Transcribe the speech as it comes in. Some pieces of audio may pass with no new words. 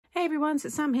Hey everyone, so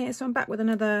it's Sam here. So I'm back with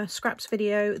another scraps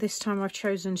video. This time I've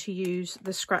chosen to use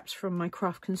the scraps from my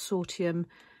craft consortium,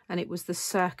 and it was the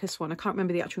Circus one. I can't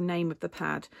remember the actual name of the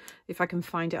pad. If I can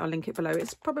find it, I'll link it below.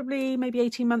 It's probably maybe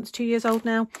 18 months, 2 years old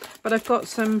now, but I've got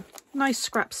some nice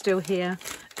scraps still here,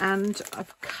 and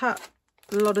I've cut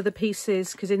a lot of the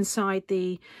pieces because inside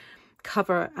the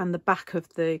cover and the back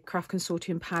of the craft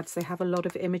consortium pads, they have a lot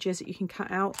of images that you can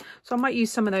cut out. So I might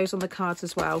use some of those on the cards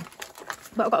as well.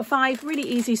 But I've got 5 really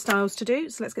easy styles to do,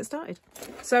 so let's get started.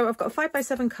 So I've got a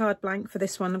 5x7 card blank for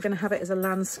this one. I'm going to have it as a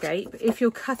landscape. If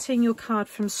you're cutting your card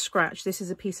from scratch, this is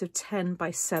a piece of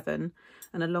 10x7,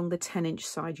 and along the 10-inch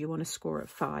side you want to score at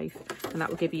 5, and that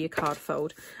will give you your card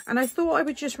fold. And I thought I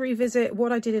would just revisit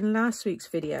what I did in last week's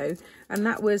video, and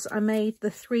that was I made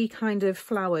the 3 kind of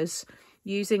flowers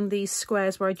using these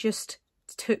squares where I just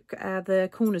took the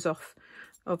corners off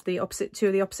of the opposite, 2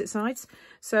 of the opposite sides.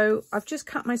 So I've just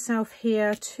cut myself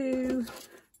here 2,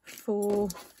 4,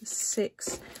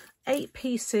 6, 8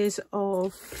 pieces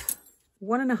of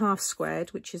 1.5 squared,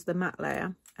 which is the matte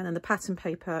layer, and then the pattern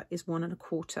paper is 1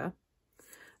 1/4.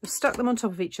 I've stuck them on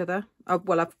top of each other.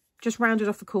 Well, I've just rounded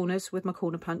off the corners with my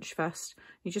corner punch first.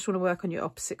 You just want to work on your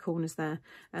opposite corners there,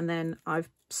 and then I've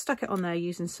stuck it on there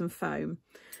using some foam.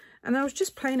 And I was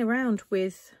just playing around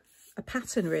with a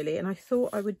pattern really, and I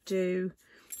thought I would do,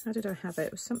 how did I have it?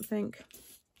 It was something,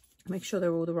 make sure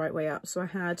they're all the right way up. So I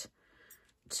had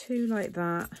 2 like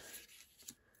that.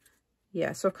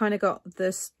 Yeah, so I've kind of got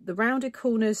this, the rounded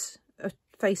corners are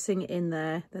facing in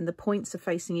there, then the points are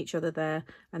facing each other there,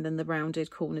 and then the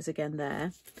rounded corners again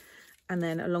there. And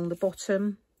then along the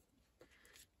bottom,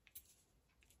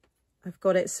 I've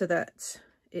got it so that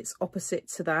it's opposite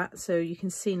to that. So you can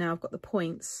see now I've got the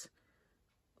points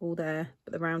all there,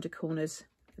 but the rounded corners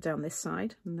are down this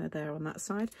side, and they're there on that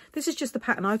side. This is just the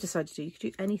pattern I've decided to do. You can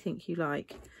do anything you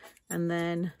like, and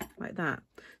then like that.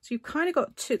 So you've kind of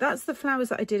got 2. That's the flowers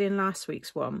that I did in last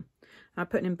week's one. I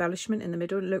put an embellishment in the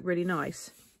middle. It looked really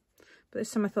nice, but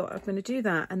this time I thought I'm going to do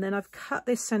that. And then I've cut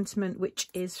this sentiment, which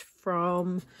is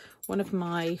from one of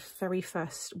my very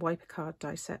first wiper card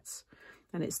die sets,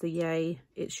 and it's the Yay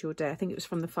It's Your Day. I think it was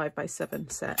from the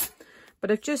 5x7 set. But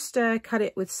I've just cut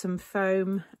it with some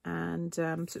foam, and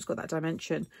so it's got that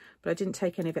dimension, but I didn't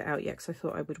take any of it out yet because I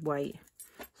thought I would wait.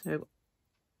 So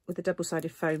with the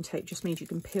double-sided foam tape just means you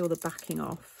can peel the backing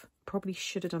off. Probably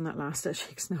should have done that last actually,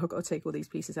 because now I've got to take all these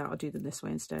pieces out. I'll do them this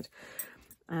way instead.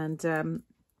 And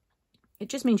it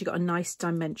just means you've got a nice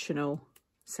dimensional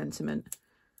sentiment.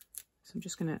 So I'm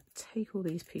just going to take all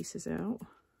these pieces out.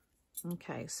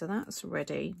 Okay, so that's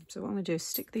ready. So what I'm going to do is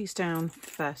stick these down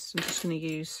first. I'm just going to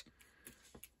use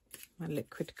my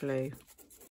liquid glue.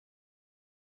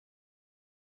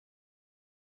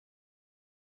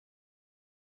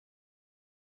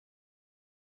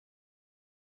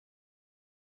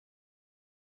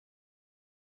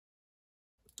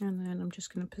 And then I'm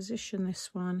just going to position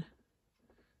this one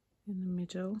in the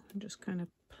middle and just kind of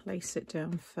place it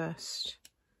down first.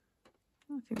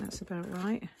 I think that's about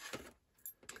right.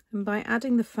 And by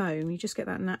adding the foam, you just get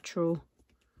that natural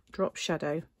drop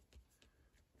shadow.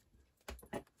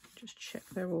 Just check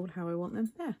they're all how I want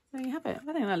them. There you have it.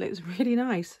 I think that looks really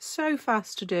nice. So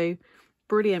fast to do.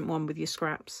 Brilliant one with your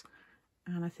scraps.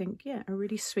 And I think, yeah, a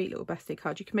really sweet little birthday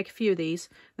card. You can make a few of these,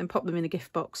 then pop them in a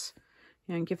gift box,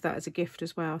 you know, and give that as a gift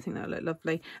as well. I think that would look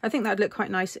lovely. I think that would look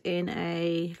quite nice in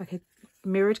a, like a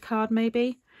mirrored card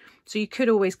maybe. So you could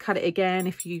always cut it again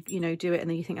if you know, do it and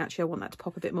then you think, actually, I want that to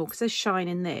pop a bit more because there's shine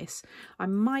in this. I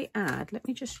might add, let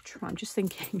me just try, I'm just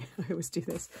thinking, I always do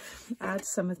this, add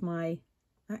some of my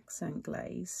accent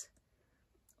glaze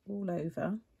all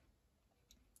over,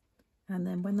 and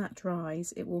then when that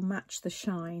dries it will match the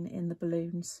shine in the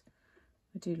balloons.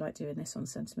 I do like doing this on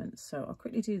sentiments, so I'll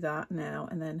quickly do that now,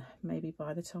 and then maybe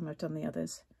by the time I've done the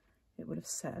others it would have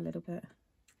set a little bit.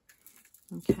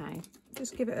 Okay,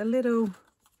 just give it a little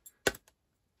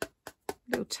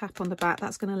tap on the back.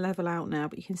 That's going to level out now,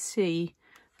 but you can see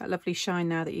that lovely shine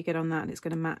now that you get on that, and it's going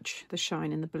to match the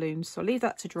shine in the balloons. So I'll leave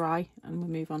that to dry and we'll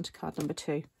move on to card number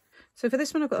 2. So for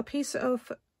this one I've got a piece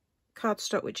of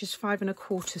cardstock which is 5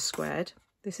 1/4 squared.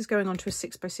 This is going on to a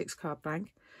 6x6 card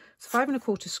blank. It's 5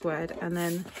 1/4 squared, and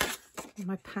then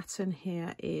my pattern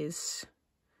here is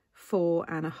 4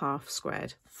 1/2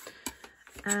 squared.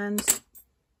 And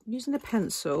using a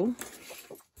pencil,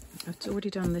 I've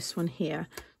already done this one here.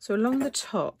 So along the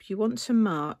top, you want to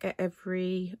mark at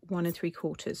every 1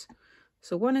 3/4.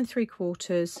 So 1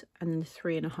 3/4 and then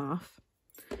 3 1/2.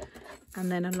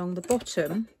 And then along the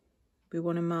bottom, we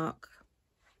want to mark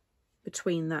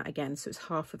between that again. So it's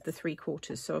half of the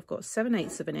 3/4. So I've got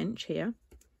 7/8 of an inch here.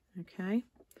 Okay.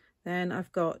 Then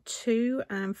I've got 2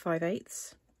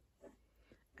 5/8.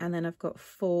 and then I've got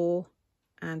 4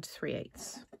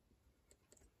 3/8.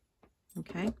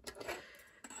 Okay.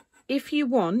 If you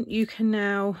want, you can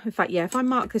now, in fact, yeah, if I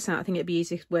mark this out, I think it'd be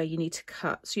easy where you need to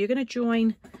cut. So you're going to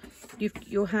join,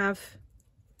 you'll have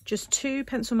just 2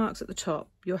 pencil marks at the top,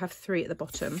 you'll have 3 at the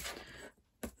bottom.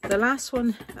 The last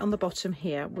one on the bottom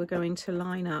here, we're going to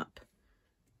line up.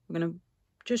 We're going to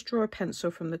just draw a pencil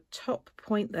from the top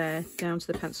point there down to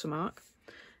the pencil mark,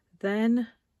 then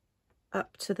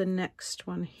up to the next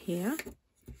one here,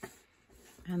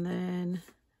 and then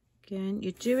again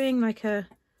you're doing like a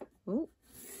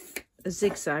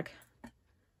zigzag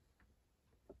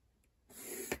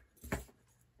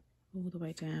all the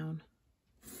way down,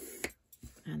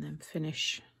 and then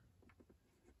finish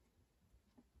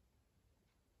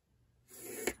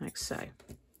like so.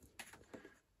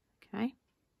 Okay,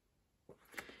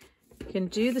 you can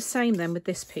do the same then with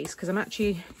this piece, because I'm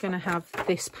actually going to have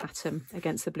this pattern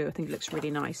against the blue. I think it looks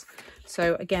really nice.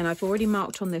 So again, I've already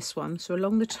marked on this one, so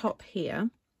along the top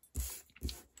here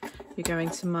you're going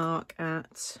to mark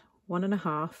at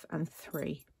 1.5 and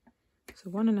 3. So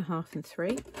 1.5 and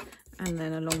 3, and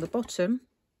then along the bottom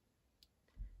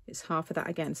it's half of that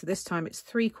again. So this time it's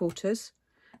 3/4,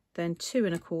 then 2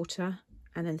 1/4,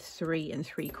 and then 3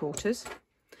 3/4,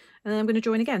 and then I'm going to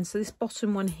join again. So this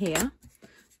bottom one here,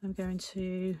 I'm going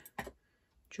to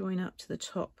join up to the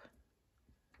top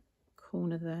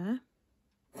corner there,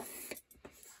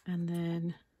 and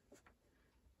then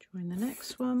join the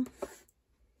next one.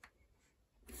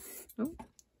 Oh,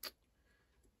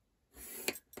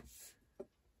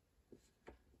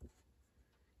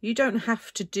 you don't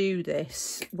have to do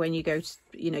this when you go to,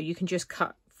 you can just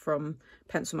cut from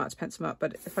pencil mark to pencil mark,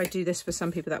 but if I do this for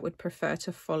some people that would prefer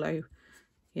to follow,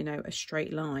 a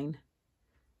straight line,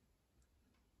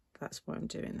 that's why I'm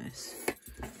doing this.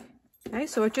 Okay,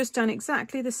 so I've just done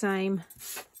exactly the same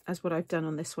as what I've done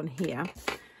on this one here,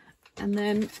 and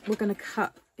then we're going to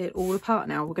cut it all apart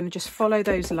now. We're going to just follow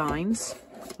those lines.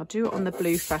 I'll do it on the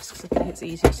blue first because I think it's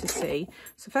easier to see.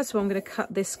 So first of all, I'm going to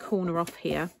cut this corner off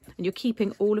here, and you're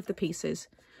keeping all of the pieces.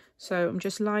 So I'm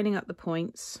just lining up the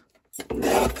points,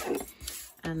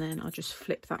 and then I'll just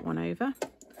flip that one over,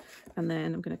 and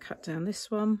then I'm going to cut down this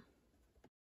one.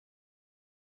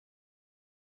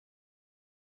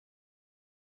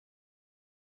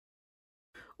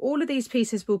 All of these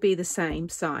pieces will be the same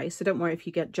size, so don't worry if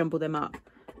you jumble them up.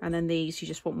 And then these, you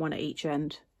just want one at each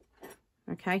end.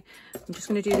 Okay, I'm just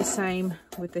going to do the same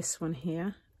with this one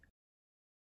here.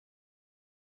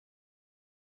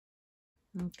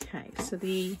 Okay, so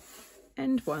the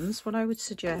end ones, what I would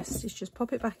suggest is just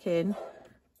pop it back in.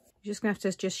 You're just going to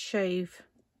have to just shave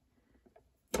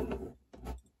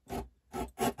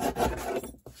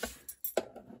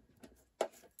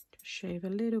a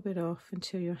little bit off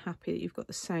until you're happy that you've got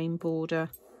the same border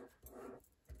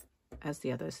as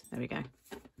the others. There we go.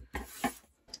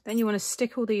 Then you want to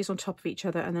stick all these on top of each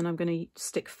other, and then I'm going to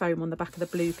stick foam on the back of the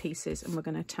blue pieces, and we're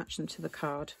going to attach them to the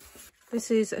card.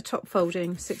 This is a top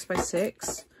folding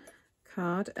 6x6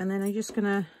 card, and then I'm just going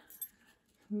to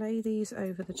lay these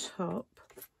over the top,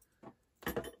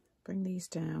 bring these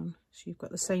down, so you've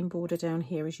got the same border down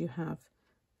here as you have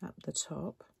at the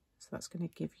top. So that's going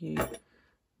to give you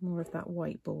more of that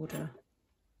white border.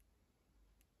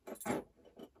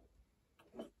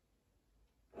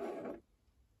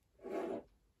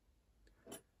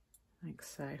 Like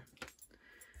so.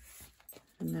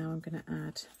 And now I'm going to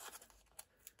add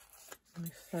my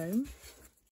foam.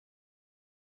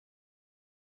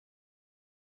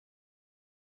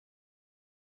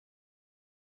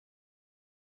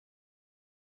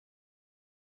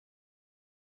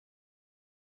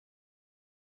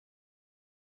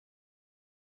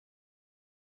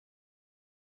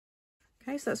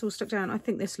 Okay, so that's all stuck down. I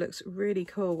think this looks really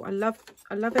cool. I love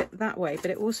it that way, but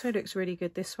it also looks really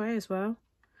good this way as well.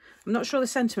 I'm not sure the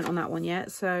sentiment on that one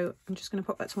yet, so I'm just going to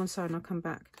pop that to one side and I'll come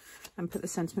back and put the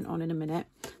sentiment on in a minute.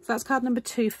 So that's card number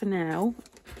 2 for now.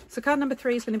 So card number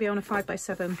 3 is going to be on a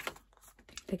 5x7,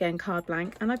 again card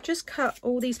blank, and I've just cut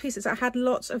all these pieces. I had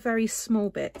lots of very small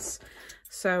bits,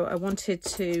 so I wanted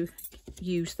to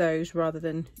use those rather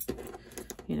than,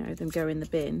 them go in the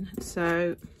bin.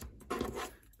 So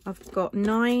I've got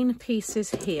 9 pieces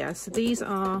here. So these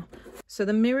are, so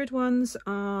the mirrored ones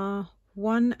are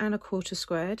 1 1/4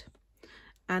 squared,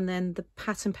 and then the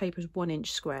pattern paper is 1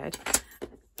 inch squared.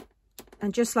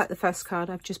 And just like the first card,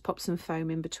 I've just popped some foam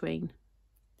in between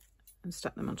and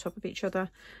stuck them on top of each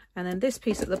other. And then this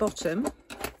piece at the bottom,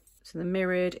 so the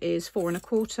mirrored is 4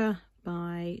 1/4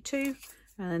 by 2,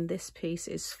 and then this piece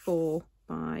is 4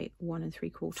 by 1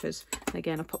 3/4. And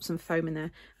again, I'll pop some foam in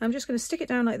there. I'm just going to stick it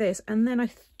down like this, and then I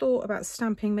thought about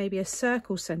stamping maybe a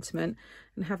circle sentiment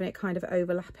and having it kind of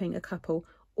overlapping a couple,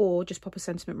 or just pop a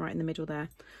sentiment right in the middle there.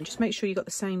 And just make sure you've got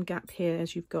the same gap here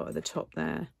as you've got at the top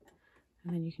there,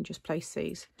 and then you can just place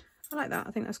these. I like that.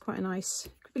 I think that's quite a nice,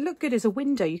 it would look good as a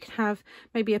window. You could have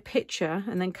maybe a picture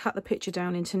and then cut the picture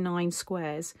down into 9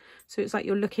 squares, so it's like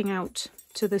you're looking out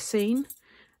to the scene.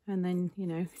 And then, you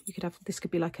know, you could have, this could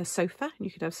be like a sofa, and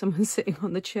you could have someone sitting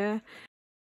on the chair.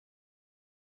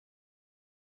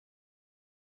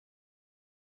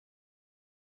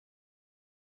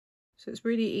 So it's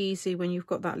really easy when you've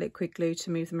got that liquid glue to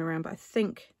move them around, but I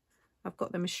think I've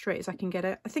got them as straight as I can get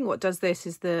it. I think what does this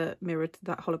is the mirrored,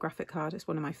 that holographic card. It's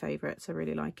one of my favourites. I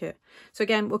really like it. So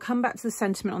again, we'll come back to the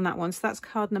sentiment on that one. So that's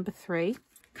card number 3.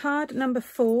 Card number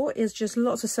 4 is just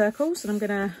lots of circles, and I'm going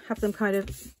to have them kind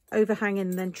of overhang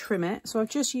and then trim it. So I've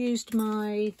just used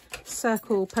my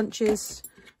circle punches.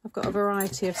 I've got a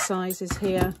variety of sizes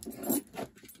here.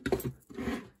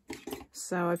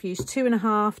 So I've used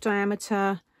 2.5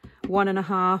 diameter,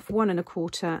 1.5, 1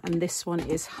 1/4, and this one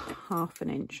is 1/2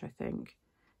 inch, I think.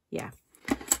 Yeah,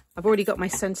 I've already got my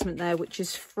sentiment there, which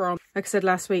is from, like I said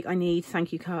last week, I need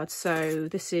thank you cards. So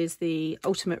this is the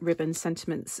Ultimate Ribbon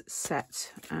Sentiments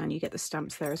set, and you get the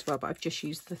stamps there as well, but I've just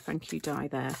used the thank you die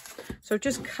there. So I've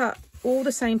just cut all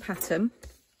the same pattern,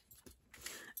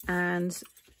 and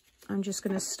I'm just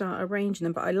going to start arranging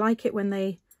them. But I like it when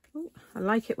they,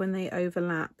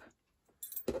 overlap.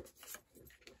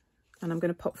 And I'm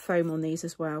going to pop foam on these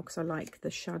as well, because I like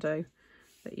the shadow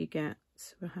that you get.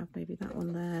 So we'll have maybe that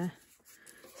one there.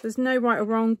 So there's no right or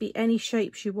wrong, be any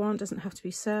shapes you want, doesn't have to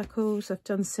be circles. I've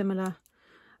done similar.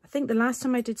 I think the last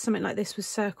time I did something like this with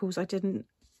circles, I done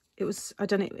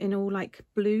it in all like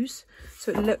blues,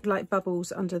 so it looked like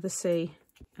bubbles under the sea.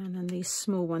 And then these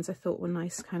small ones I thought were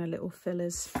nice kind of little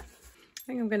fillers. I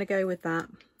think I'm going to go with that.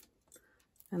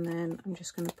 And then I'm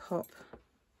just going to pop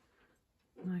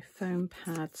my foam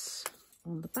pads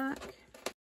on the back.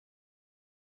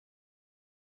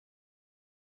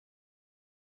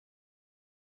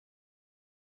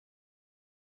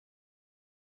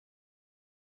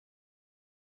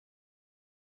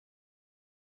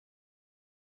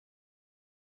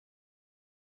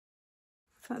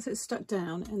 That's it stuck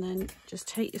down, and then just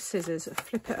take your scissors,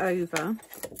 flip it over,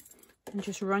 and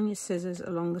just run your scissors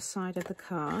along the side of the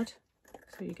card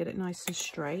so you get it nice and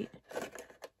straight.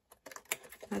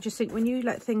 I just think when you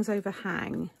let things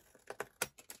overhang,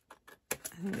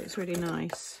 I think it's really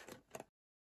nice.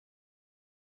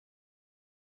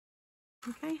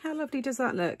 Okay, how lovely does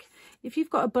that look? If you've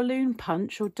got a balloon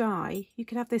punch or die, you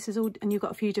could have this as all, and you've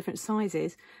got a few different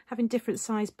sizes, having different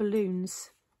size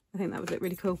balloons. I think that would look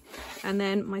really cool. And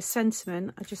then my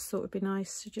sentiment, I just thought it would be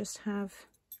nice to just have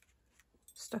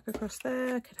stuck across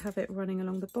there. I could have it running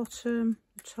along the bottom,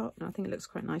 the top. No, I think it looks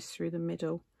quite nice through the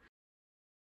middle.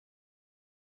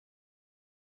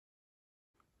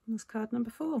 That's card number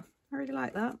 4. I really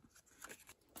like that.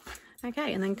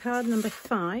 Okay, and then card number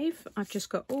 5, I've just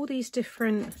got all these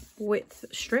different width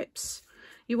strips.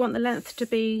 You want the length to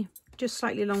be just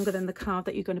slightly longer than the card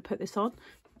that you're going to put this on.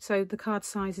 So the card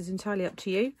size is entirely up to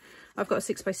you. I've got a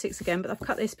 6x6 again, but I've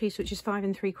cut this piece, which is 5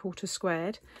 3/4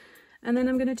 squared. And then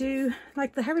I'm going to do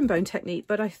like the herringbone technique,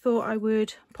 but I thought I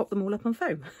would pop them all up on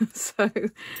foam. So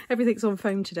everything's on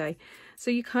foam today. So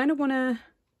you kind of want to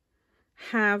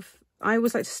have, I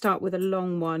always like to start with a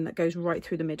long one that goes right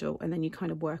through the middle, and then you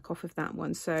kind of work off of that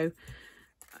one. So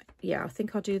yeah, I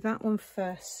think I'll do that one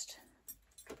first.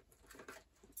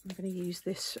 I'm going to use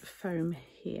this foam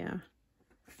here.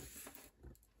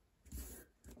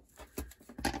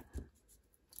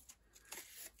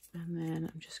 And then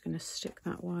I'm just going to stick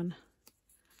that one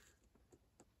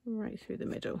right through the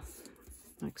middle,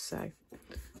 like so.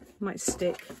 Might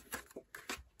stick,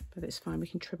 but it's fine, we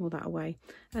can trim all that away.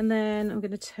 And then I'm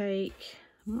going to take,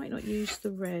 I might not use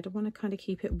the red, I want to kind of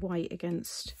keep it white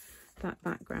against that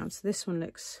background. So this one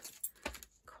looks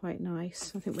quite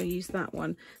nice. I think we'll use that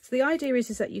one. So the idea is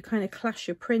that you kind of clash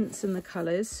your prints and the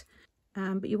colours,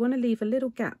 but you want to leave a little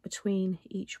gap between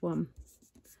each one.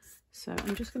 So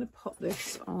I'm just going to pop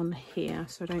this on here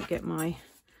so I don't get my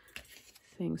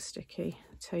thing sticky.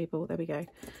 Table, there we go.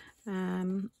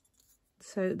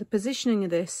 So the positioning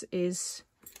of this is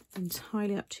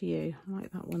entirely up to you. I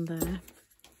like that one there.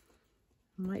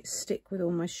 I might stick with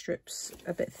all my strips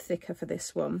a bit thicker for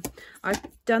this one. I've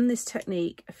done this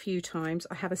technique a few times.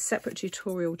 I have a separate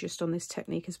tutorial just on this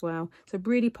technique as well. It's a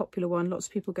really popular one. Lots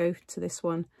of people go to this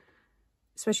one,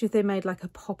 especially if they made like a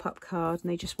pop-up card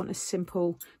and they just want a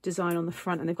simple design on the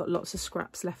front and they've got lots of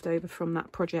scraps left over from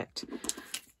that project.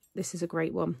 This is a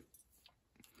great one.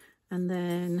 And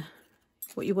then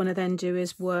what you want to then do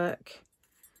is work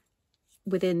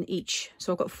within each.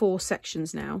 So I've got 4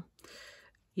 sections now.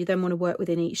 You then want to work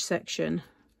within each section.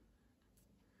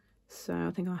 So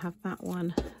I think I'll have that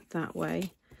one that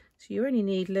way. So you only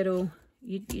need little,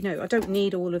 you know, I don't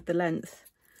need all of the length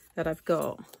that I've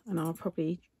got, and I'll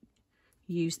probably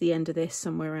use the end of this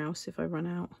somewhere else if I run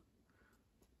out.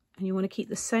 And you want to keep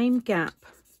the same gap,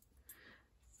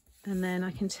 and then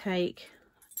I can take,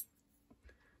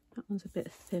 that one's a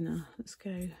bit thinner, let's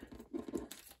go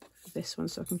for this one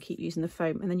so I can keep using the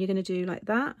foam. And then you're going to do like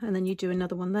that, and then you do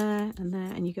another one there and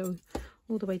there, and you go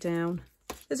all the way down.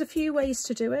 There's a few ways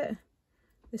to do it.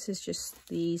 This is just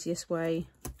the easiest way,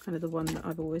 kind of the one that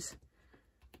I've always,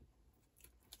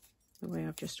 the way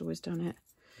I've just always done it.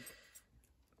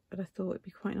 But I thought it'd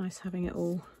be quite nice having it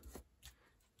all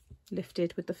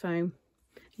lifted with the foam.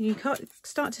 You can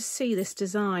start to see this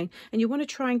design, and you want to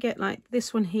try and get, like,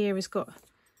 this one here has got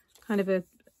kind of a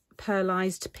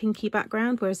pearlized pinky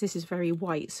background, whereas this is very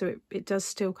white, so it does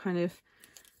still kind of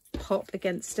pop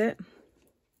against it.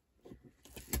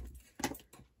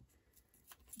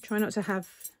 Try not to have,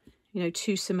 you know,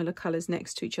 2 similar colours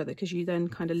next to each other, because you then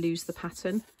kind of lose the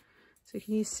pattern. So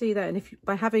can you see that? And if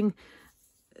by having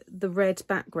the red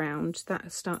background,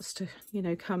 that starts to, you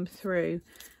know, come through.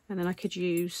 And then I could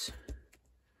use,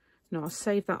 no, I'll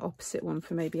save that opposite one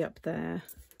for maybe up there.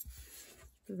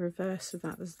 The reverse of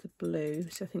that was the blue,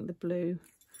 so I think the blue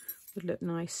would look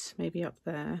nice maybe up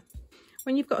there.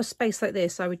 When you've got a space like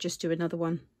this, I would just do another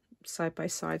one side by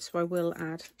side, so I will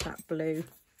add that blue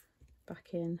back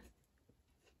in.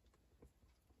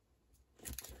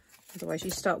 Otherwise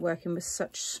you start working with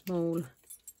such small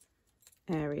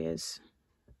areas,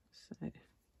 so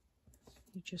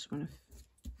you just want to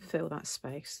fill that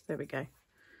space. There we go.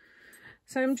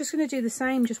 So I'm just going to do the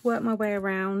same, just work my way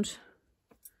around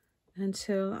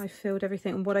until I filled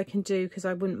everything. And what I can do, because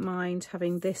I wouldn't mind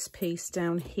having this piece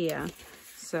down here,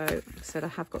 so like I said, I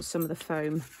have got some of the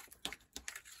foam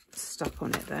stuck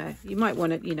on it there. You might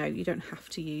want to, you know, you don't have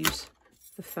to use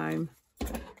the foam,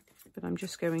 but I'm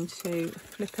just going to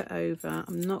flip it over.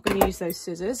 I'm not going to use those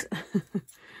scissors.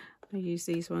 I use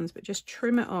these ones, but just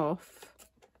trim it off,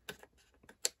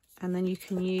 and then you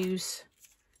can use,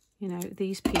 you know,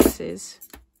 these pieces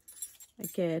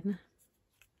again.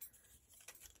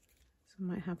 So I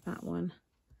might have that one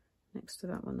next to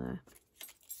that one there.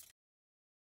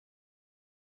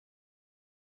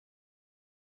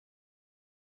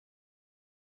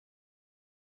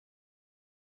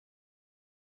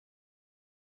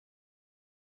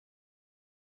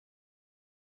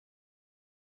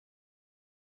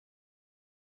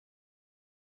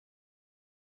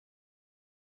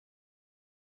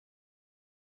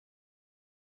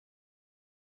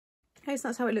 Okay, so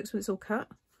that's how it looks when it's all cut.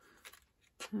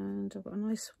 And I've got a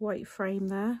nice white frame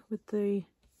there with the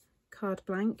card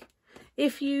blank.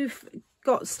 If you've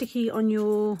got sticky on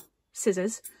your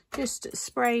scissors, just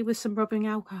spray with some rubbing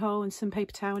alcohol and some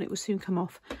paper towel and it will soon come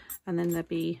off, and then they'll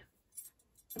be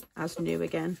as new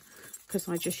again, because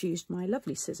I just used my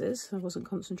lovely scissors. I wasn't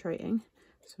concentrating,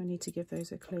 so I need to give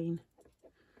those a clean.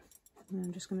 And then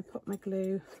I'm just going to pop my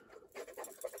glue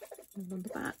on the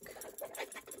back.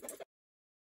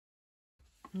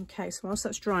 Okay, so whilst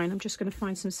that's drying, I'm just going to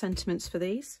find some sentiments for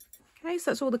these. Okay,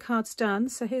 so that's all the cards done.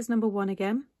 So here's number 1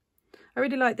 again. I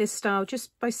really like this style,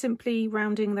 just by simply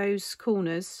rounding those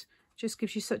corners, just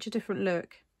gives you such a different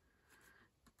look.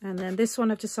 And then this one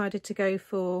I've decided to go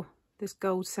for this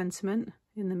gold sentiment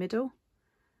in the middle.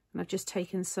 And I've just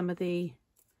taken some of the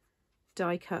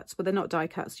die cuts. Well, they're not die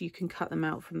cuts, you can cut them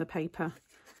out from the paper.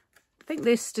 I think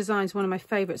this design is one of my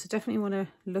favourites. I definitely want to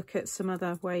look at some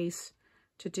other ways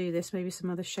to do this, maybe some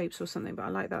other shapes or something, but I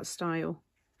like that style.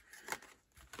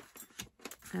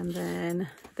 And then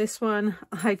this one,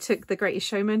 I took the Greatest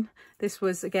Showman. This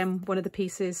was again one of the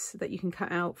pieces that you can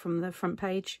cut out from the front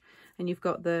page, and you've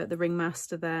got the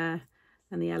ringmaster there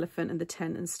and the elephant and the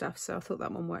tent and stuff, so I thought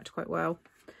that one worked quite well.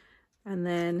 And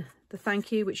then the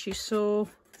thank you, which you saw.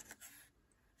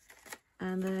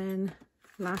 And then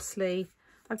lastly,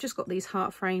 I've just got these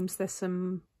heart frames. There's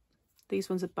some, these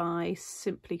ones are by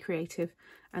Simply Creative,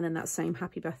 and then that same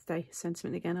happy birthday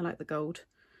sentiment again. I like the gold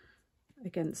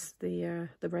against the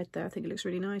red there. I think it looks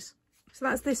really nice. So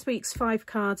that's this week's 5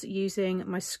 cards using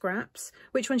my scraps.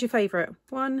 Which one's your favourite?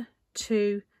 1,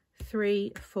 2,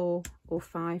 3, 4 or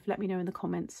 5? Let me know in the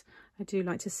comments. I do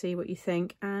like to see what you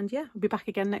think. And yeah, I'll be back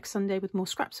again next Sunday with more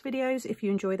scraps videos. If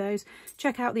you enjoy those,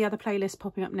 check out the other playlist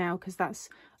popping up now, because that's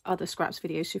other scraps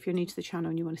videos. So if you're new to the channel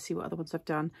and you want to see what other ones I've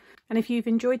done, and if you've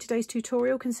enjoyed today's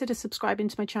tutorial, consider subscribing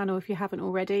to my channel if you haven't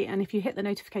already, and if you hit the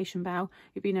notification bell,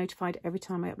 you'll be notified every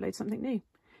time I upload something new.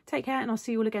 Take care, and I'll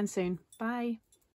see you all again soon. Bye.